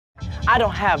I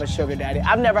don't have a sugar daddy.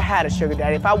 I've never had a sugar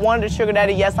daddy. If I wanted a sugar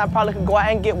daddy, yes, I probably could go out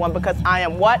and get one because I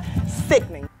am what?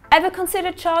 Sickening. Ever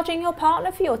considered charging your partner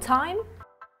for your time?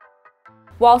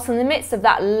 Whilst in the midst of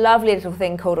that lovely little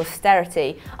thing called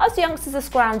austerity, us youngsters are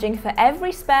scrounging for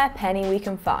every spare penny we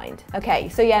can find. Okay,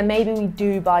 so yeah, maybe we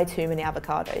do buy too many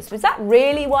avocados, but is that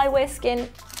really why we're skint?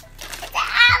 It's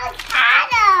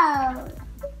avocado!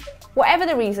 Whatever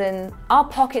the reason, our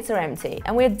pockets are empty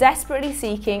and we're desperately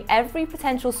seeking every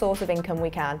potential source of income we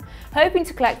can, hoping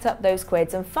to collect up those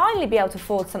quids and finally be able to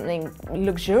afford something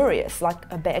luxurious like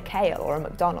a bit of kale or a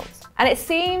McDonald's. And it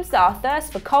seems that our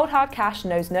thirst for cold hard cash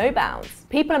knows no bounds.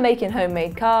 People are making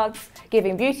homemade cards,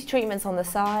 giving beauty treatments on the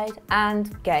side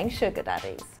and getting sugar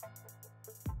daddies.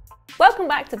 Welcome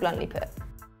back to Bluntly Put.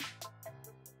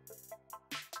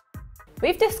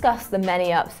 We've discussed the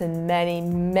many ups and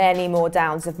many more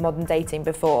downs of modern dating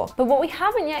before, but what we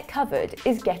haven't yet covered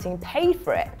is getting paid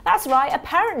for it. That's right,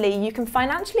 apparently you can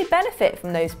financially benefit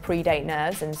from those pre-date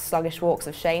nerves and sluggish walks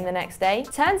of shame the next day.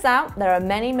 Turns out there are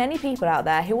many people out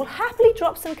there who will happily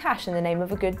drop some cash in the name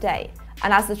of a good day.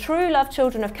 And as the true love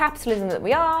children of capitalism that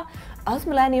we are, us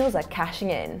millennials are cashing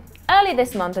in. Early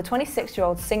this month, a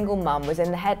 26-year-old single mum was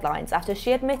in the headlines after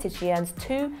she admitted she earns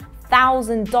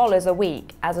 $2,000 a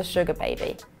week as a sugar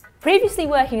baby. Previously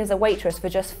working as a waitress for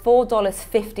just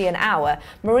 $4.50 an hour,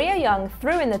 Maria Young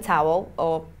threw in the towel,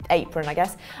 or apron I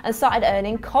guess, and started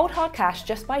earning cold hard cash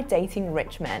just by dating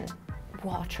rich men.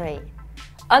 What a treat.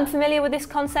 Unfamiliar with this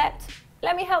concept?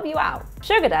 Let me help you out.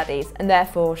 Sugar daddies, and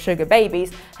therefore sugar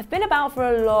babies, have been about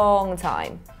for a long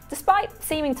time, despite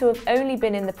seeming to have only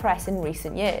been in the press in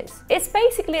recent years. It's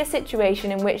basically a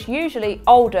situation in which usually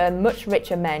older, much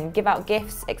richer men give out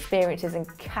gifts, experiences and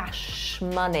cash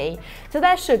money to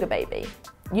their sugar baby,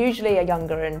 usually a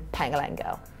younger and pangolin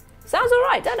girl. Sounds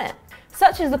alright, doesn't it?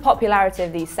 Such is the popularity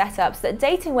of these setups that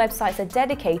dating websites are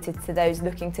dedicated to those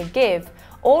looking to give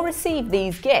or receive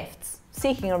these gifts,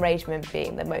 seeking arrangement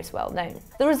being the most well known.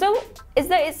 The result is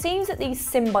that it seems that these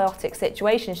symbiotic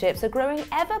situationships are growing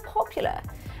ever popular.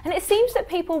 And it seems that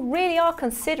people really are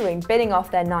considering bidding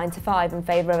off their 9 to 5 in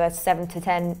favour of a 7 to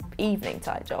 10 evening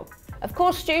type job. Of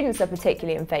course, students are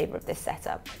particularly in favour of this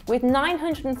setup, with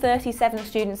 937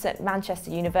 students at Manchester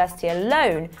University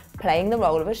alone playing the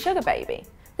role of a sugar baby.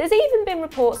 There's even been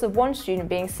reports of one student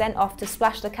being sent off to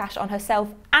splash the cash on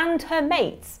herself and her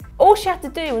mates. All she had to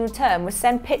do in return was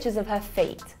send pictures of her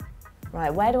feet.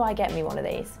 Right, where do I get me one of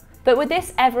these? But with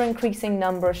this ever-increasing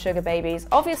number of sugar babies,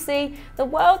 obviously, the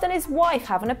world and his wife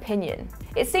have an opinion.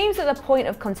 It seems that the point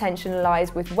of contention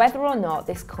lies with whether or not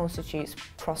this constitutes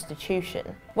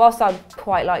prostitution. Whilst I'd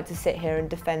quite like to sit here and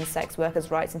defend sex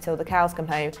workers' rights until the cows come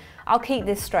home, I'll keep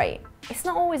this straight. It's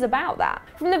not always about that.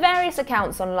 From the various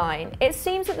accounts online, it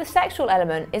seems that the sexual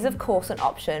element is of course an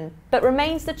option, but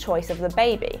remains the choice of the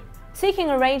baby. Seeking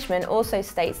arrangement also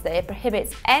states that it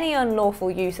prohibits any unlawful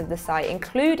use of the site,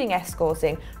 including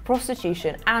escorting,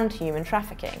 prostitution and human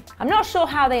trafficking. I'm not sure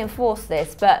how they enforce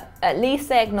this, but at least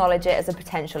they acknowledge it as a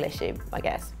potential issue, I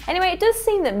guess. Anyway, it does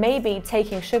seem that maybe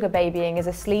taking sugar babying as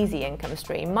a sleazy income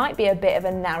stream might be a bit of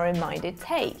a narrow-minded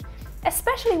take,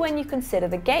 especially when you consider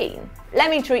the gain. Let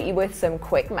me treat you with some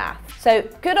quick math. So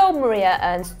good old Maria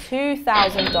earns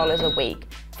 $2,000 a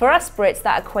week. For us Brits,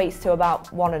 that equates to about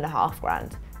 $1.5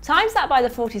 grand. Times that by the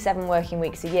 47 working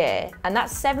weeks a year, and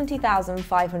that's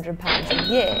 £70,500 a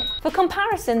year. For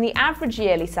comparison, the average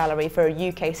yearly salary for a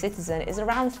UK citizen is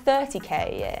around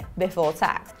 30k a year, before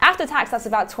tax. After tax, that's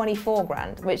about 24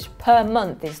 grand, which per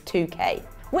month is 2k.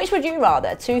 Which would you rather,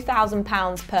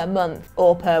 £2,000 per month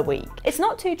or per week? It's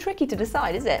not too tricky to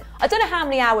decide, is it? I don't know how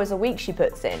many hours a week she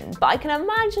puts in, but I can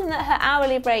imagine that her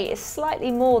hourly rate is slightly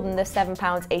more than the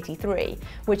 £7.83,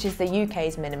 which is the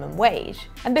UK's minimum wage.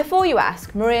 And before you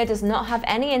ask, Maria does not have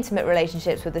any intimate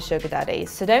relationships with the sugar daddies,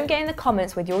 so don't get in the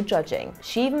comments with your judging.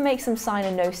 She even makes them sign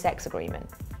a no sex agreement.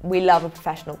 We love a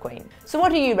professional queen. So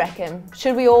what do you reckon?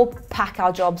 Should we all pack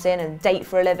our jobs in and date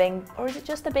for a living, or is it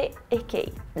just a bit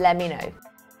icky? Let me know.